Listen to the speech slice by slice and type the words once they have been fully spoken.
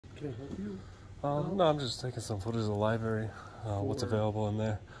Can I help you? No, I'm just taking some footage of the library, what's available in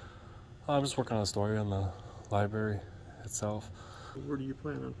there. I'm just working on a story on the library itself. Where do you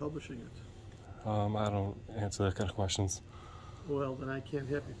plan on publishing it? I don't answer that kind of questions. Well, then I can't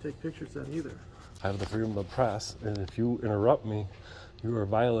have you take pictures then either. I have the freedom of the press, and if you interrupt me, you are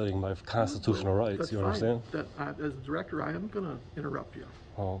violating my constitutional rights. That's you fine. understand? As a director, I am going to interrupt you.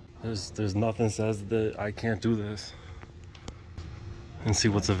 Well, there's nothing says that I can't do this. And see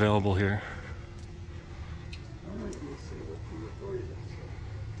what's available here.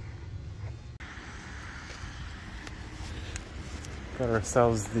 Got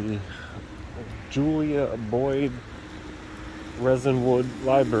ourselves the Julia Boyd Resinwood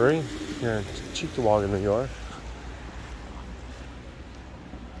Library here in Cheektowaga, New York.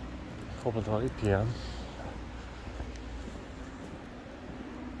 Open until 8 p.m.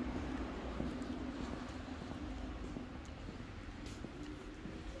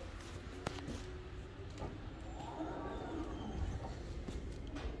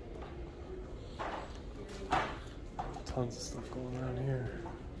 Tons of stuff going on here.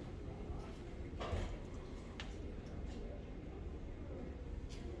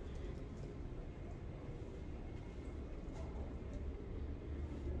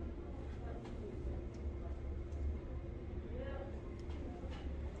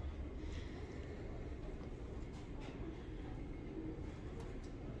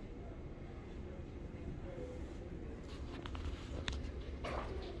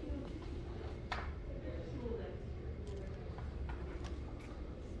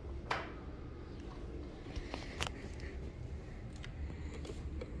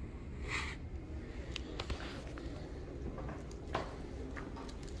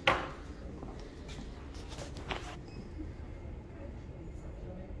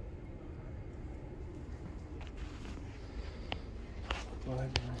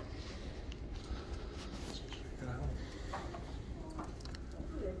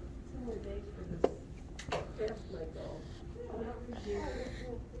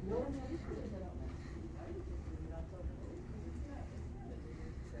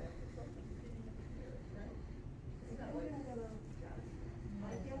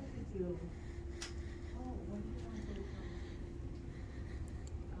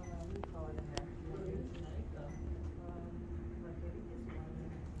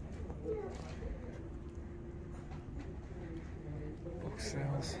 Book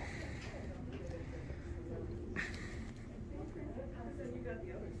sales.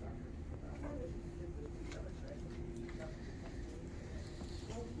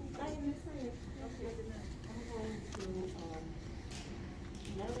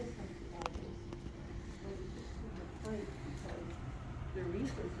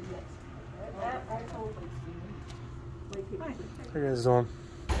 How you guys doing?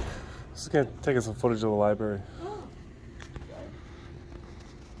 Just gonna take some footage of the library.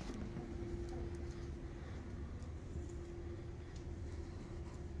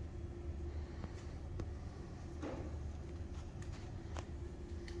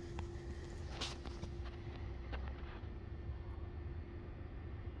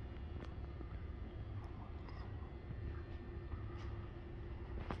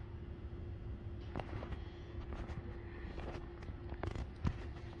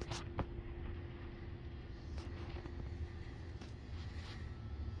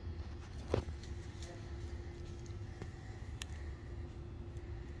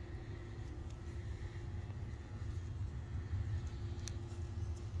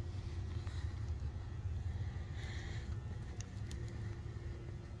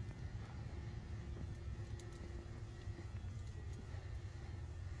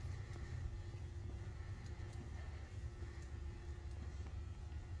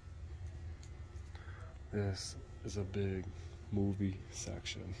 This is a big movie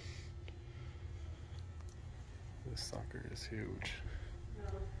section. This sucker is huge.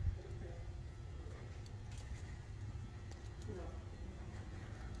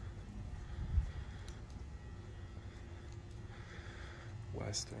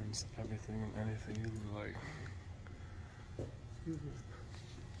 Westerns, everything and anything you like. Excuse me.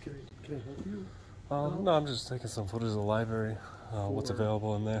 Can I help you? No, I'm just taking some footage of the library, what's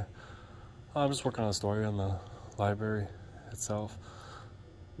available in there. I'm just working on a story on the library itself.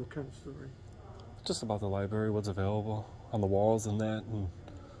 What kind of story? Just about the library, what's available on the walls and that, and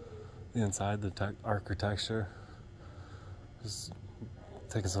the inside, the architecture. Just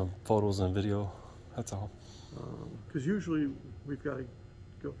taking some photos and video, that's all. Because usually we've got to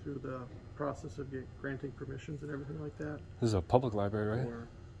go through the process of granting permissions and everything like that. This is a public library, right? Or,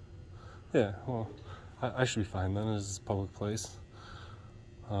 yeah, well, I should be fine then. This is a public place.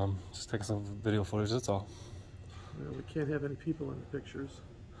 Just taking some video footage, that's all. We can't have any people in the pictures.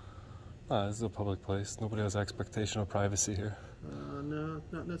 This is a public place. Nobody has expectation of privacy here. No,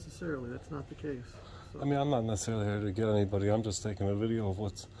 not necessarily. That's not the case. So. I mean, I'm not necessarily here to get anybody. I'm just taking a video of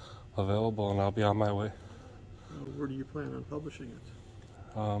what's available, and I'll be on my way. Where do you plan on publishing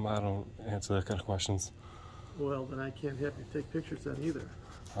it? I don't answer that kind of questions. Well, then I can't have you take pictures then either.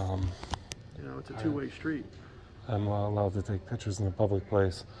 It's a two-way street. I'm not allowed to take pictures in a public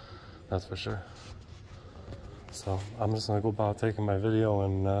place, that's for sure. So I'm just gonna go about taking my video,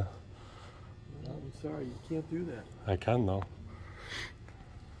 and I'm sorry, you can't do that. I can though.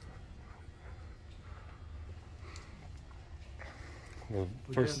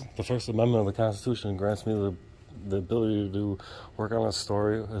 The First Amendment of the Constitution grants me the ability to work on a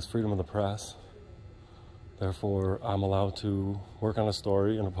story as freedom of the press. Therefore, I'm allowed to work on a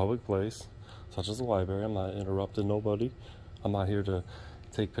story in a public place, such as a library. I'm not interrupting nobody. I'm not here to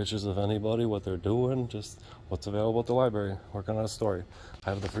take pictures of anybody, what they're doing, just what's available at the library, working on a story. I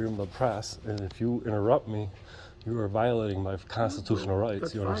have the freedom of the press, and if you interrupt me, you are violating my constitutional rights.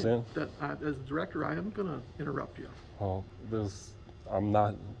 That's you understand? As a director, I am going to interrupt you. Well, I'm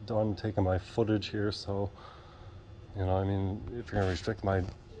not done taking my footage here, so, if you're going to restrict my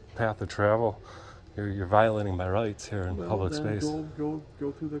path of travel, you're violating my rights here in public space. Go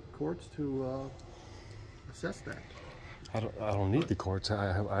through the courts to assess that. I don't need the courts.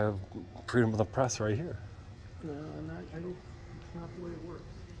 I have freedom of the press right here. No, I don't. It's not the way it works.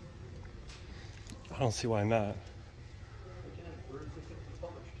 I don't see why not. Again, where is it going to be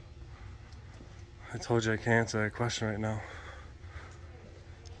published? I told you I can't answer that question right now.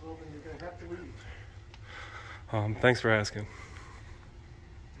 Well, then you're going to have to leave. Thanks for asking.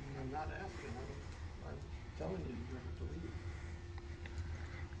 I'm not asking. I'm telling you you're going to have to leave.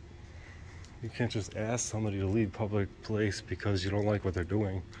 You can't just ask somebody to leave public place because you don't like what they're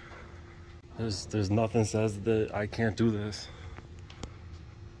doing. There's nothing says that I can't do this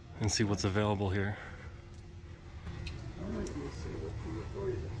and see what's available here. I might be able to say what the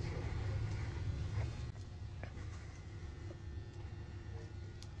authority is.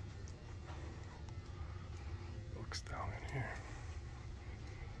 Books down in here.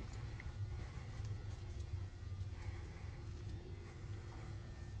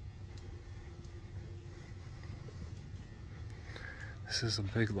 This is a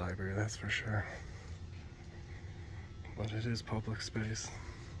big library, that's for sure. But it is public space.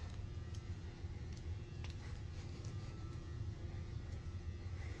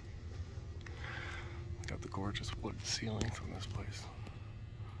 Got the gorgeous wood ceiling from this place.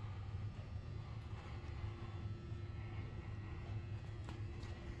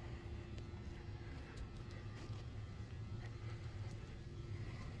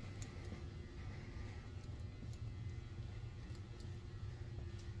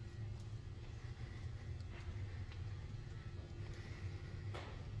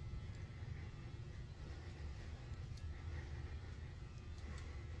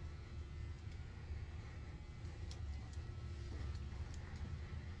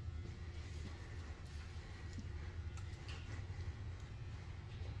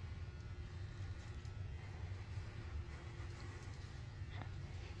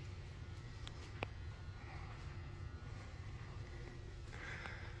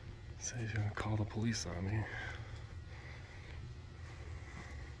 Say he's gonna call the police on me.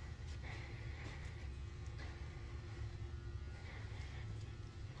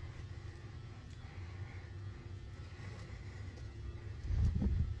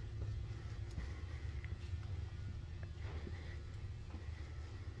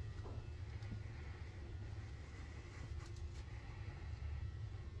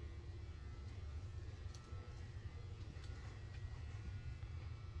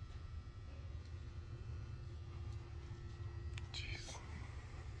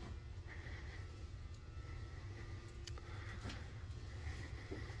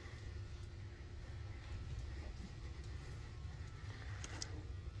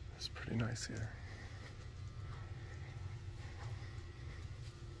 It's pretty nice here.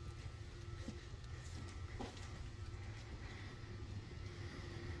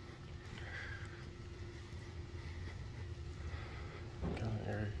 Got an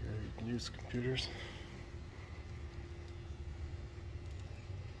area here you can use computers.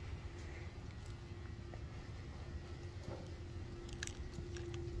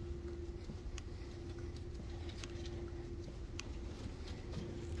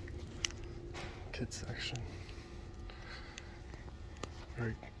 Kids section.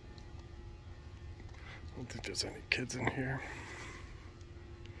 Right. I don't think there's any kids in here.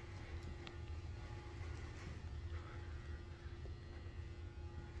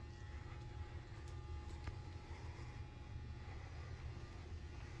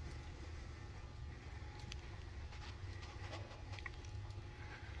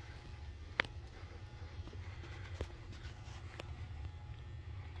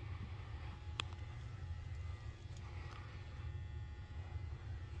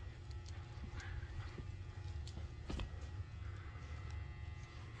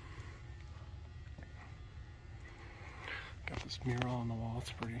 mural on the wall.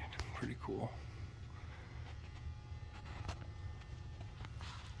 It's pretty cool.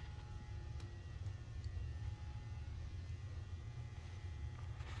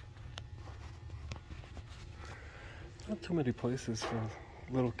 Not too many places for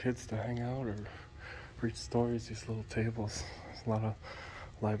little kids to hang out or read stories. These little tables. A lot of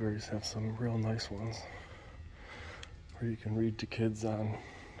libraries have some real nice ones where you can read to kids on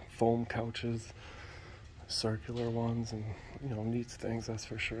foam couches, circular ones, and neat things, that's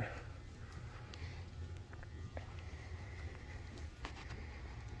for sure.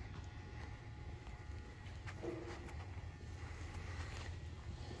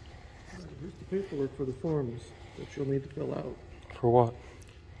 Here's the paperwork for the forms that you'll need to fill out. For what?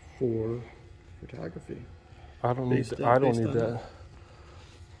 For photography. I don't need that. I don't need that.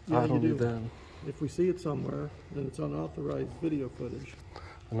 Yeah, I don't need that. If we see it somewhere, then it's unauthorized video footage.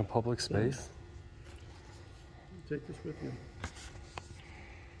 In a public space? Take this with you.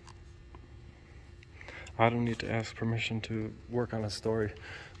 I don't need to ask permission to work on a story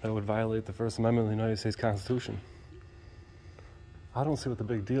that would violate the First Amendment of the United States Constitution. I don't see what the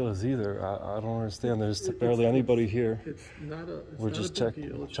big deal is either. I don't understand. There's barely anybody here. We're just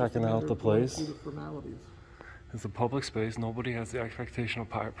checking out the place. It's a public space. Nobody has the expectation of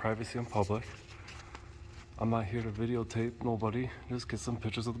privacy in public. I'm not here to videotape nobody. Just get some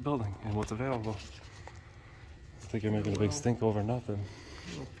pictures of the building and what's available. I think you're making a big stink over nothing.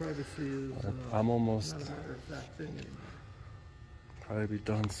 Well, privacy is I'm almost not a matter of fact thing anymore. Probably be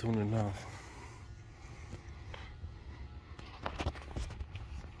done soon enough.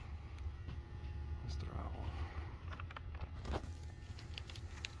 Mr. Owl.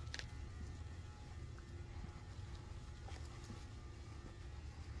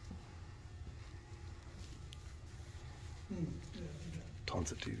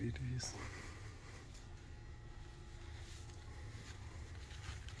 Tons of DVDs.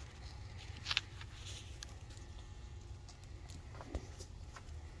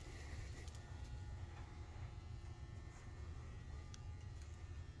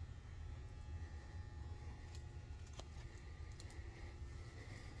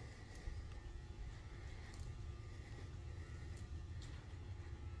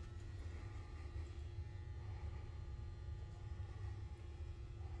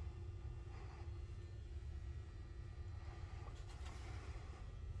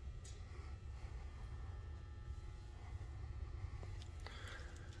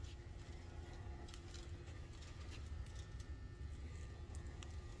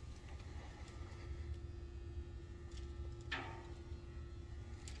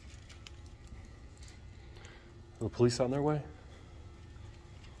 Are the police on their way?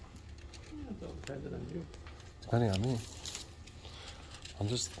 Yeah, it's all dependent on you. Depending on me. I'm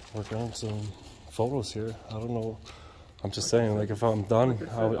just working on some photos here. I don't know. I'm just saying, like, if I'm done,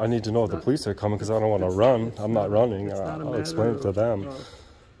 I need to know if the police are coming because I don't want to run. I'm not running. I'll explain it to them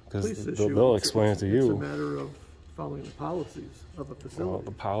because they'll explain it to you. It's a matter of following the policies of a facility. Well, the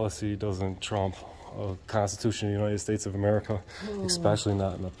policy doesn't trump a Constitution of the United States of America, especially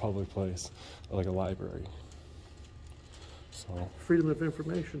not in a public place like a library. So, freedom of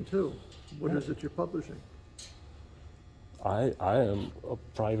information too. What is it you're publishing? I am a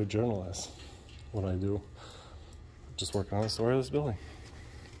private journalist. What I do, just working on the story of this building.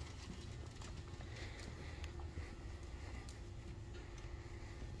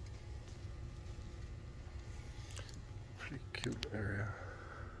 Pretty cute area.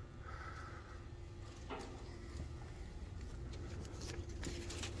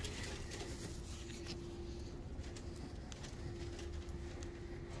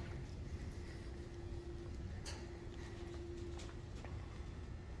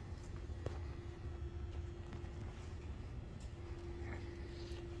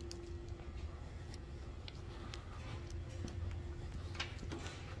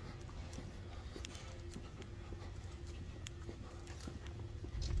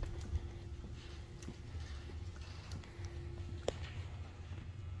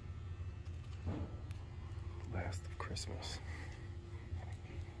 Last of Christmas.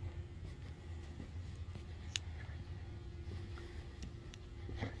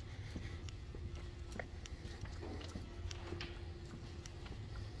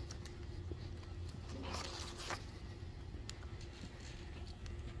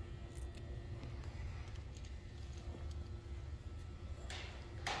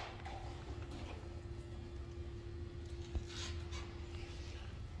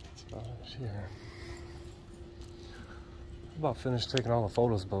 That's about it here. I'm about finished taking all the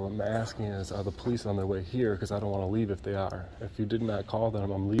photos, but what I'm asking is, are the police on their way here? Because I don't want to leave if they are. If you did not call them,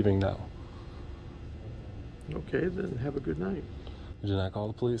 I'm leaving now. Okay, then have a good night. You did not call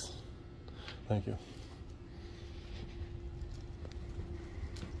the police? Thank you.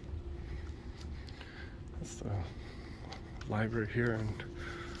 That's the library here, and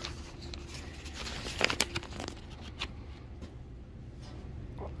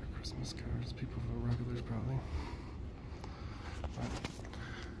Christmas cards, people for regulars probably.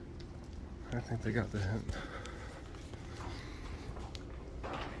 But I think they got the hint.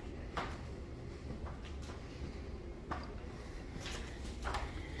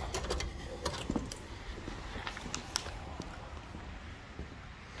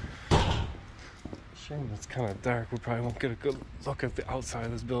 Shame it's kind of dark. We probably won't get a good look at the outside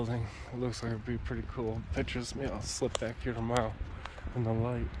of this building. It looks like it'd be pretty cool pictures. Maybe I'll slip back here tomorrow in the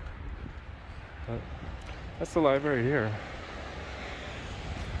light. But that's the library here.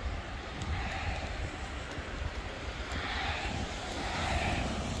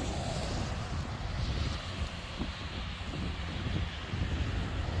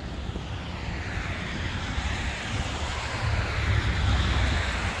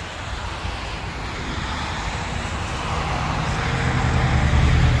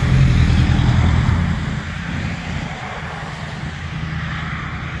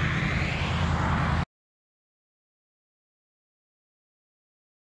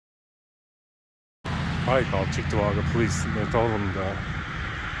 I called Cheektowaga police and they told them to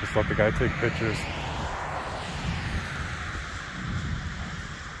just let the guy take pictures.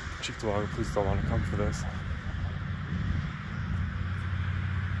 Cheektowaga police don't want to come for this.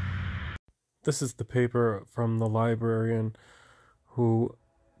 This is the paper from the librarian who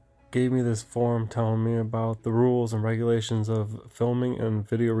gave me this form telling me about the rules and regulations of filming and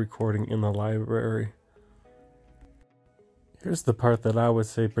video recording in the library. Here's the part that I would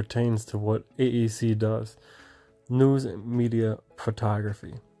say pertains to what AEC does. News and media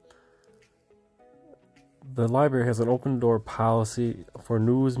photography. The library has an open door policy for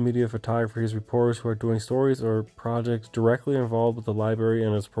news media photographers, reporters who are doing stories or projects directly involved with the library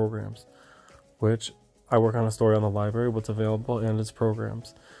and its programs, which I work on a story on the library, what's available, and its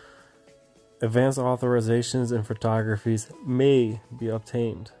programs. Advanced authorizations and photographies may be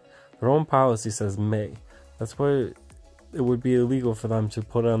obtained. Their own policy says may. That's why it would be illegal for them to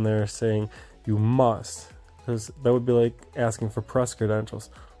put on there saying you must, because that would be like asking for press credentials.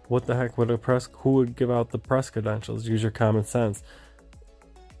 What the heck would who would give out the press credentials? Use your common sense.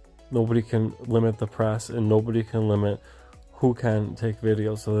 Nobody can limit the press, and nobody can limit who can take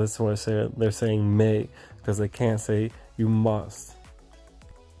videos. So that's why I say they're saying may, because they can't say you must.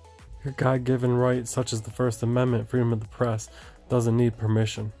 Your God-given right, such as the First Amendment, freedom of the press, doesn't need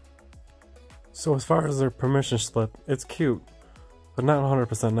permission. So as far as their permission slip, it's cute, but not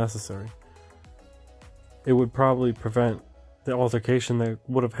 100% necessary. It would probably prevent the altercation that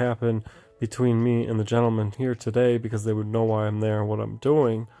would have happened between me and the gentleman here today, because they would know why I'm there and what I'm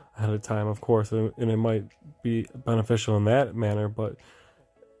doing ahead of time, of course, and it might be beneficial in that manner, but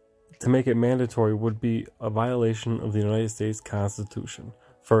to make it mandatory would be a violation of the United States Constitution,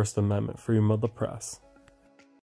 First Amendment, freedom of the press.